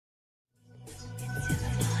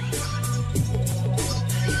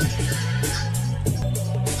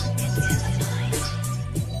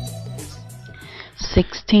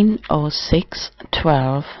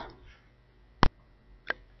16:06:12.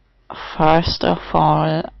 First of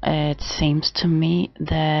all, it seems to me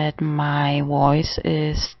that my voice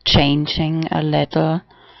is changing a little,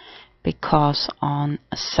 because on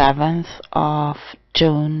 7th of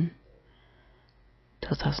June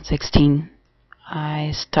 2016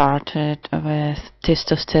 I started with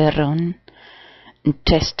testosterone,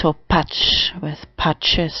 testo patch, with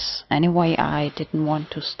patches. Anyway, I didn't want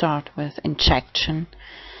to start with injection.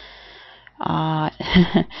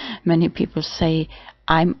 Many people say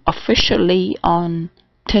I'm officially on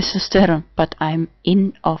testosterone, but I'm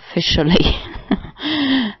unofficially.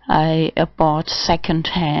 I bought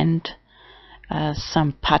second-hand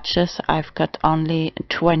some patches. I've got only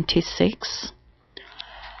 26.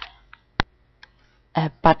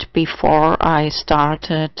 But before I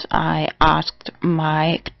started, I asked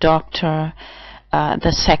my doctor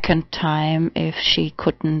the second time if she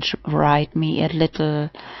couldn't write me a little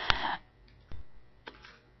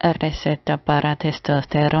receta para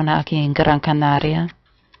testosterona aquí en Gran Canaria.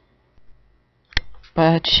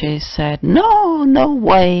 But she said, no, no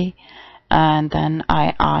way. And then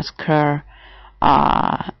I asked her,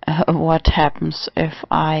 what happens if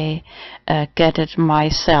I get it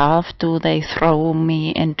myself? Do they throw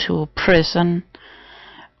me into prison,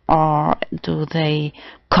 or do they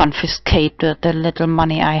confiscate the little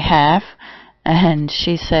money I have? And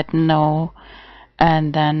she said no.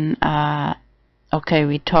 And then okay,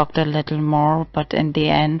 we talked a little more, but in the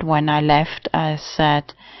end, when I left, I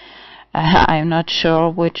said, I'm not sure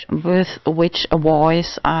with which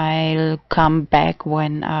voice I'll come back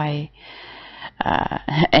when I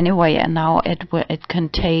anyway, and now it can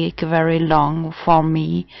take very long for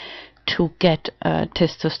me to get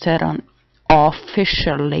testosterone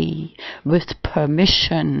officially with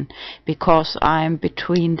permission, because I'm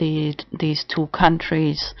between these two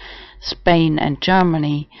countries, Spain and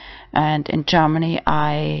Germany. And in Germany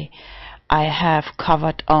I have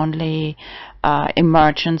covered only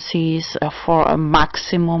emergencies for a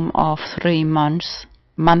maximum of 3 months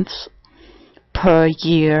per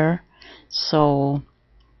year. So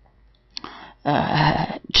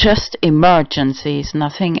just emergencies,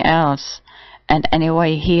 nothing else. And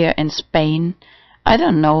anyway, here in Spain, I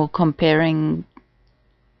don't know, comparing,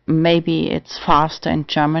 maybe it's faster in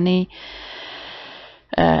Germany,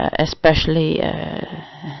 especially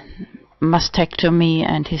mastectomy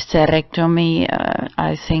and hysterectomy.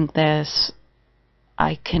 I think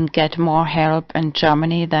I can get more help in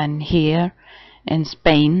Germany than here in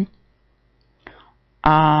Spain.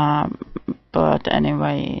 But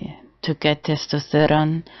anyway, to get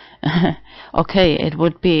testosterone, okay, it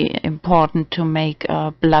would be important to make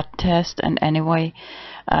a blood test. And anyway,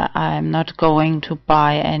 I'm not going to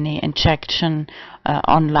buy any injection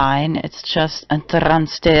online. It's just a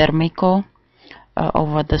transdermico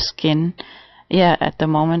over the skin. Yeah, at the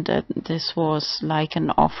moment this was like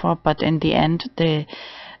an offer, but in the end the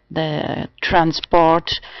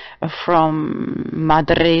transport from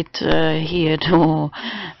Madrid here to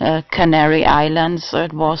Canary Islands,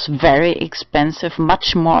 it was very expensive,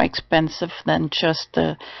 much more expensive than just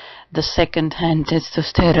the second-hand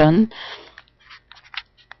testosterone.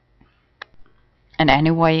 And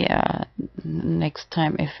anyway, next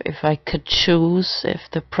time, if I could choose, if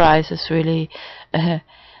the price is really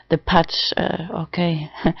the patch,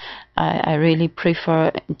 okay, I really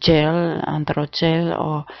prefer gel, androgel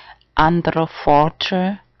or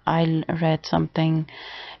androforte. I read something,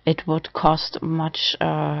 it would cost much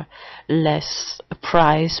less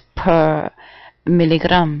price per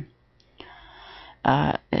milligram.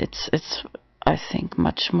 It's I think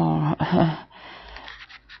much more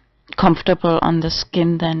comfortable on the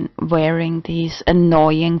skin than wearing these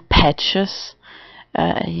annoying patches.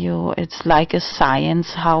 It's like a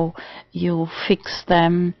science how you fix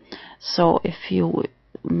them. So if you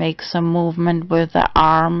make some movement with the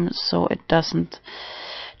arm, so it doesn't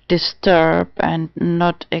disturb and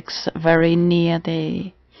not very near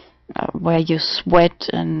the where you sweat,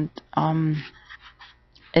 and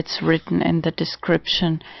it's written in the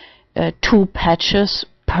description 2 patches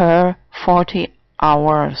per 40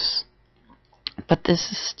 hours. But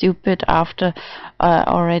this is stupid. After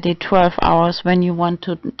already 12 hours, when you want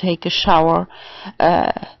to take a shower,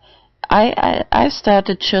 I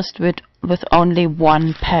started just with only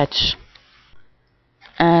 1 patch,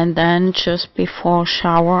 and then just before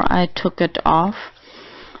shower I took it off,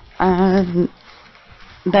 and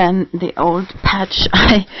then the old patch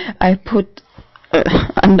I put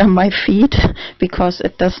under my feet because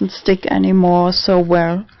it doesn't stick anymore so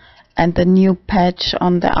well, and the new patch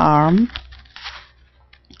on the arm.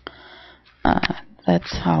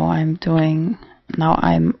 That's how I'm doing now.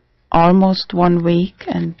 I'm almost 1 week,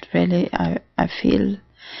 and really I feel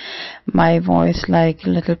my voice like a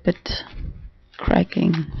little bit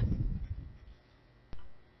cracking.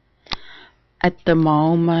 At the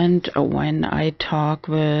moment, when I talk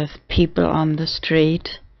with people on the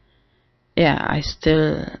street, yeah, I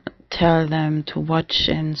still tell them to watch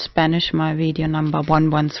in Spanish my video number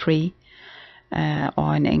 113,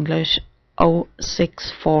 or in English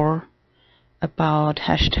 064, about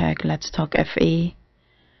hashtag LetsTalkFE,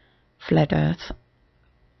 Flat Earth,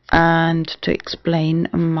 and to explain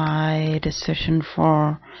my decision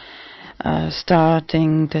for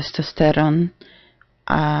starting testosterone.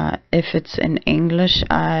 If it's in English,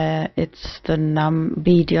 it's the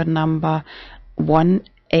video number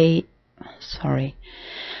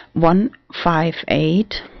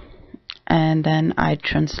 158, and then I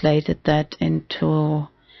translated that into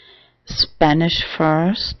Spanish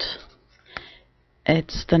first.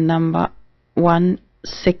 It's the number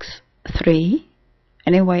 163.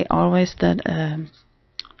 Anyway, always that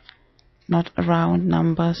not round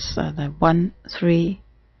numbers, the 1, 3,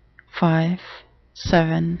 5,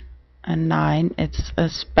 7 and 9. It's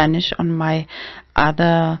Spanish on my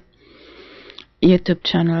other YouTube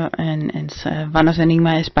channel, and it's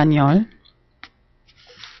VanosEnigmA Español,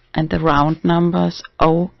 and the round numbers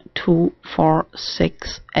 0, 2, 4,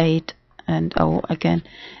 6, 8 and 0 again,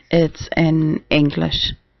 it's in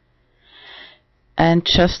English. And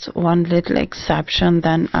just one little exception,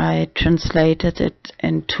 then I translated it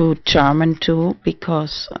into German too,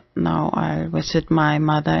 because now I visit my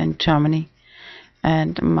mother in Germany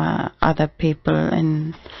and my other people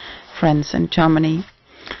and friends in Germany.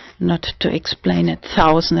 Not to explain it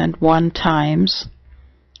 1001 times,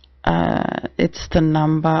 it's the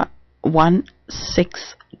number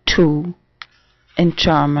 162 in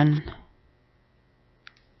German.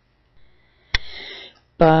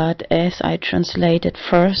 But as I translated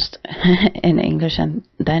first in English and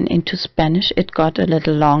then into Spanish, it got a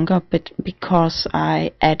little longer, but because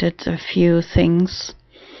I added a few things,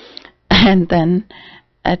 and then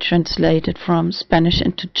I translated from Spanish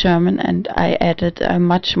into German, and I added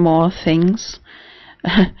much more things.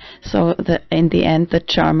 So in the end, the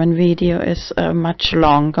German video is much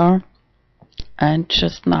longer. And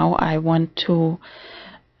just now I want to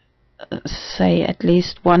say at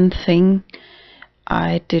least one thing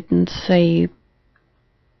I didn't say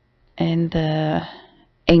in the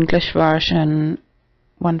English version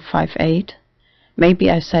 158. Maybe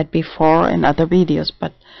I said before in other videos,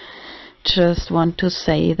 but just want to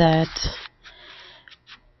say that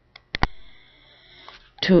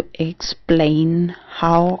to explain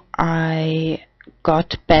how I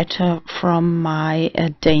got better from my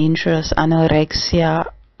dangerous anorexia,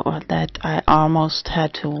 or that I almost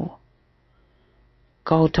had to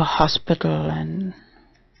go to hospital and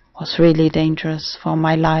was really dangerous for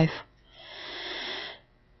my life.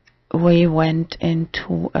 We went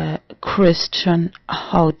into a Christian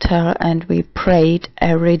hotel and we prayed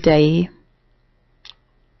every day.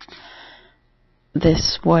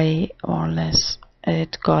 This way or less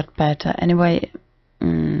it got better. Anyway,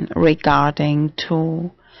 regarding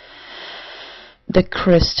to the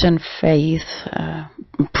Christian faith,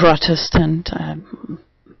 Protestant,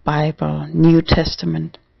 Bible, New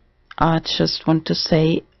Testament, I just want to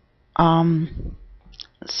say,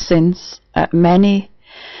 since many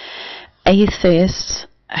atheists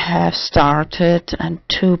have started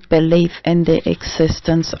to believe in the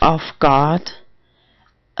existence of God,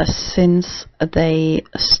 since they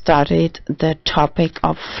studied the topic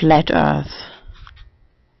of flat earth,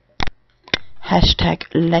 hashtag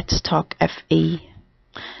LetsTalkFE.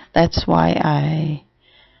 That's why I,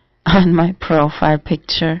 on my profile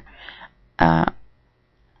picture, I've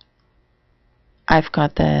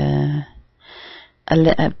got a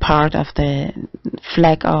part of the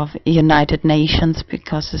flag of United Nations,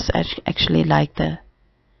 because it's actually like the,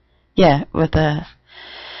 with the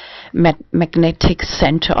magnetic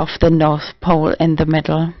center of the North Pole in the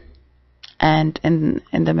middle, and in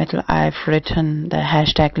the middle I've written the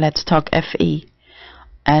hashtag LetsTalkFE,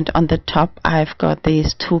 and on the top I've got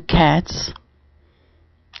these two cats.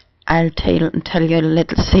 I'll tell you a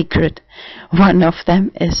little secret. One of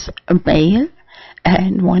them is a male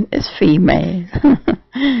and one is female.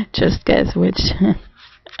 Just guess which.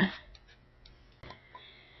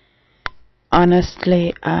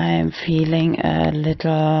 Honestly, I'm feeling a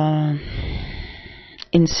little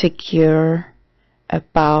insecure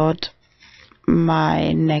about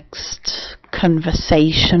my next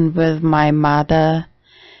conversation with my mother,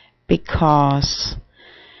 because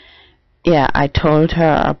I told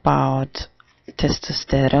her about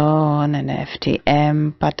testosterone and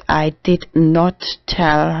FTM, but I did not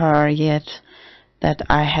tell her yet that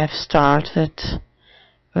I have started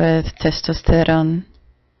with testosterone.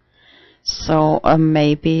 So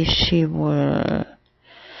maybe she will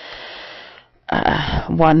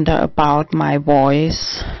wonder about my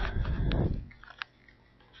voice,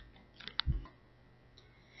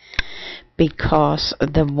 because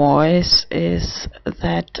the voice is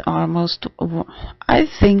that almost, I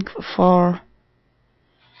think, for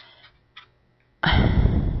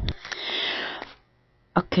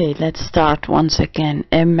okay, let's start once again.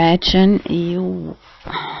 Imagine you,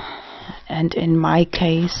 and in my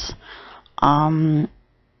case,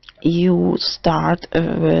 you start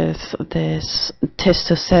with this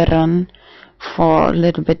testosterone for a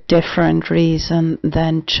little bit different reason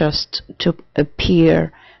than just to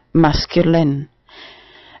appear masculine,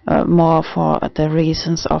 more for the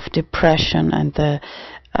reasons of depression and the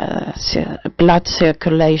blood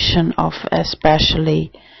circulation of,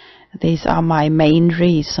 especially, these are my main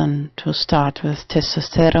reason to start with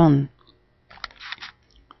testosterone.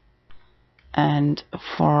 And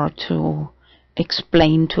for to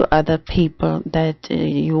explain to other people that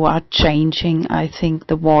you are changing, I think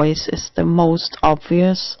the voice is the most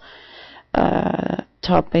obvious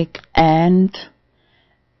topic, and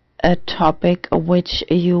a topic which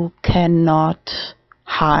you cannot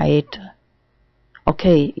hide.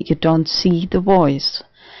 Okay, you don't see the voice,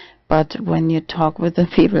 but when you talk with the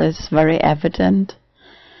people, it's very evident,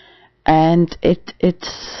 and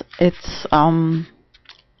it's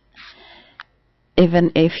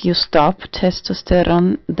even if you stop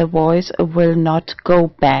testosterone, the voice will not go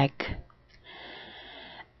back.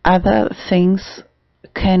 Other things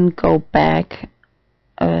can go back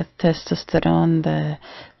with testosterone,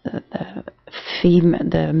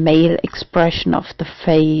 the male expression of the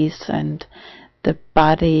face and the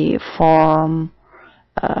body form.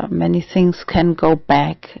 Many things can go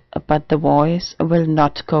back, but the voice will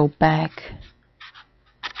not go back.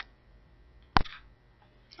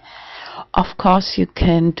 Of course, you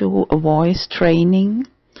can do a voice training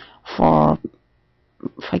for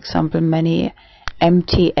example, many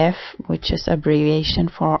MTF, which is abbreviation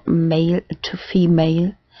for male to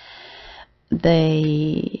female.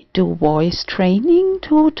 They do voice training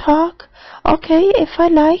to talk. Okay, if I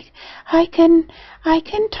like, I can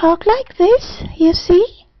talk like this. You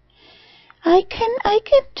see, I can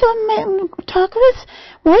talk with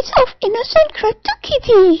voice of innocent crypto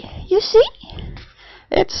kitty. You see.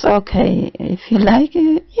 It's okay if you like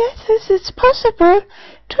it. Yes, it's possible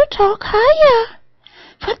to talk higher,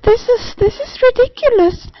 but this is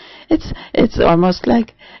ridiculous. It's almost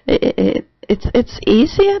like it's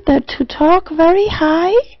easier than to talk very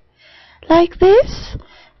high like this,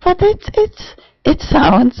 but it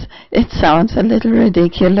sounds a little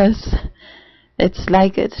ridiculous. It's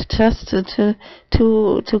like it's just to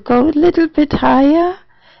go a little bit higher.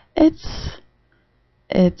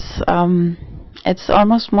 It's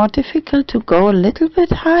almost more difficult to go a little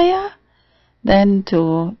bit higher than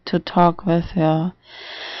to talk with your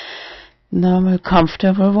normal,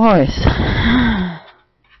 comfortable voice.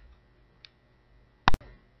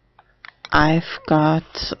 I've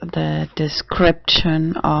got the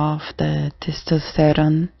description of the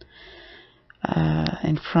testosterone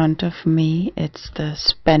in front of me. It's the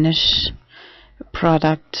Spanish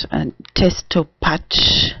product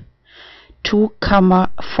Testopatch.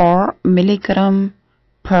 2,4 milligram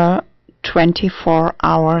per 24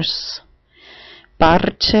 hours.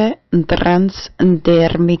 Parche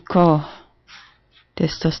transdérmico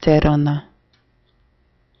testosterone.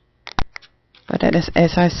 But it is,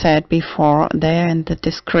 as I said before, there in the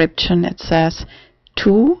description it says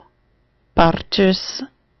 2 parches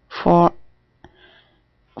for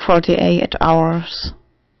 48 hours.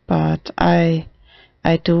 But I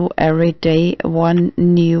do every day one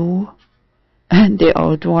new, and the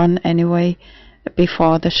old one anyway,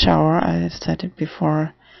 before the shower. I said it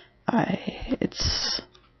before.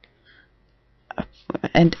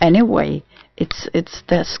 And anyway, it's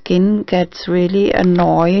the skin gets really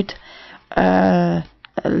annoyed, a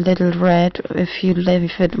little red, if you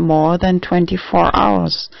leave it more than 24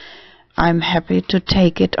 hours. I'm happy to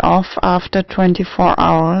take it off after 24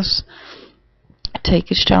 hours,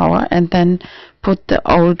 take a shower, and then put the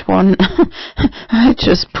old one. I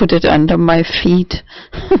just put it under my feet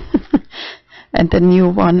and the new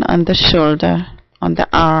one on the shoulder, on the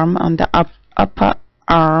arm, on the upper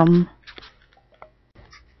arm.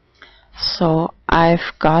 So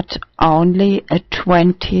I've got only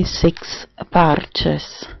 26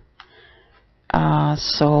 parches.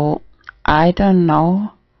 So I don't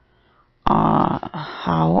know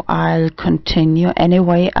how I'll continue.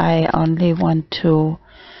 Anyway, I only want to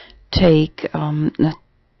take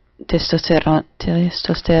testosterone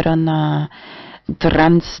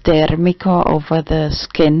transdermical over the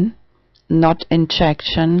skin, not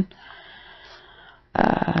injection.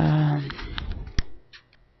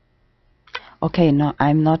 Okay, no,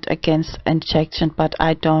 I'm not against injection, but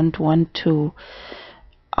I don't want to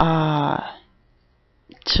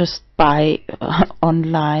just buy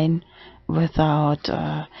online without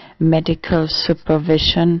medical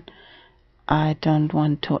supervision. I don't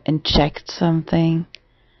want to inject something.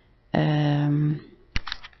 And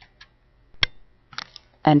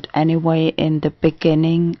anyway, in the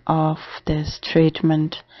beginning of this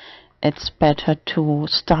treatment, it's better to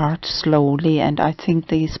start slowly, and I think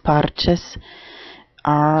these patches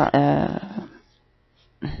are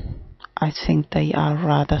I think they are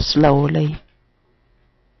rather slowly.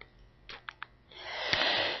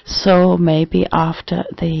 So maybe after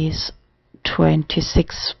these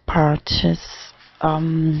 26 patches,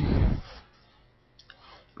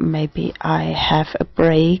 maybe I have a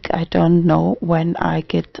break. I don't know when I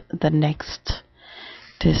get the next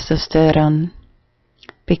testosterone,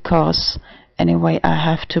 because anyway I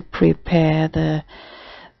have to prepare the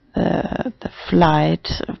flight,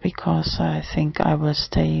 because I think I will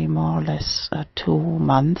stay more or less 2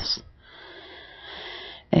 months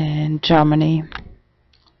in Germany.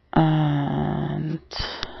 And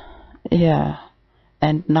yeah,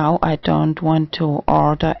 and now I don't want to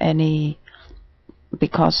order any,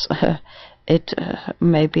 because it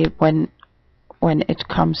maybe when it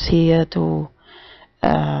comes here to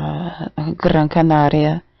Gran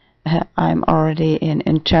Canaria, I'm already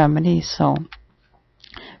in Germany, so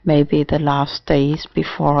maybe the last days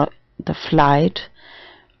before the flight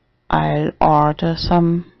I'll order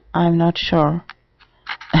some, I'm not sure.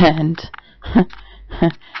 And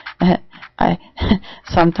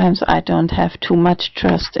sometimes I don't have too much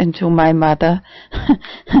trust into my mother.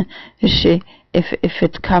 If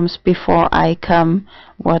it comes before I come,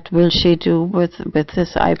 what will she do with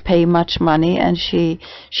this? I pay much money, and she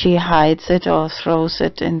hides it or throws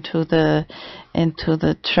it into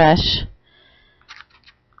the trash.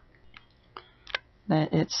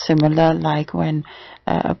 It's similar like when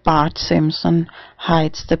Bart Simpson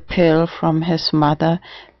hides the pill from his mother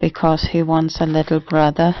because he wants a little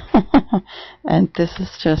brother. And this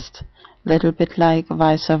is just a little bit like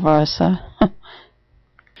vice versa.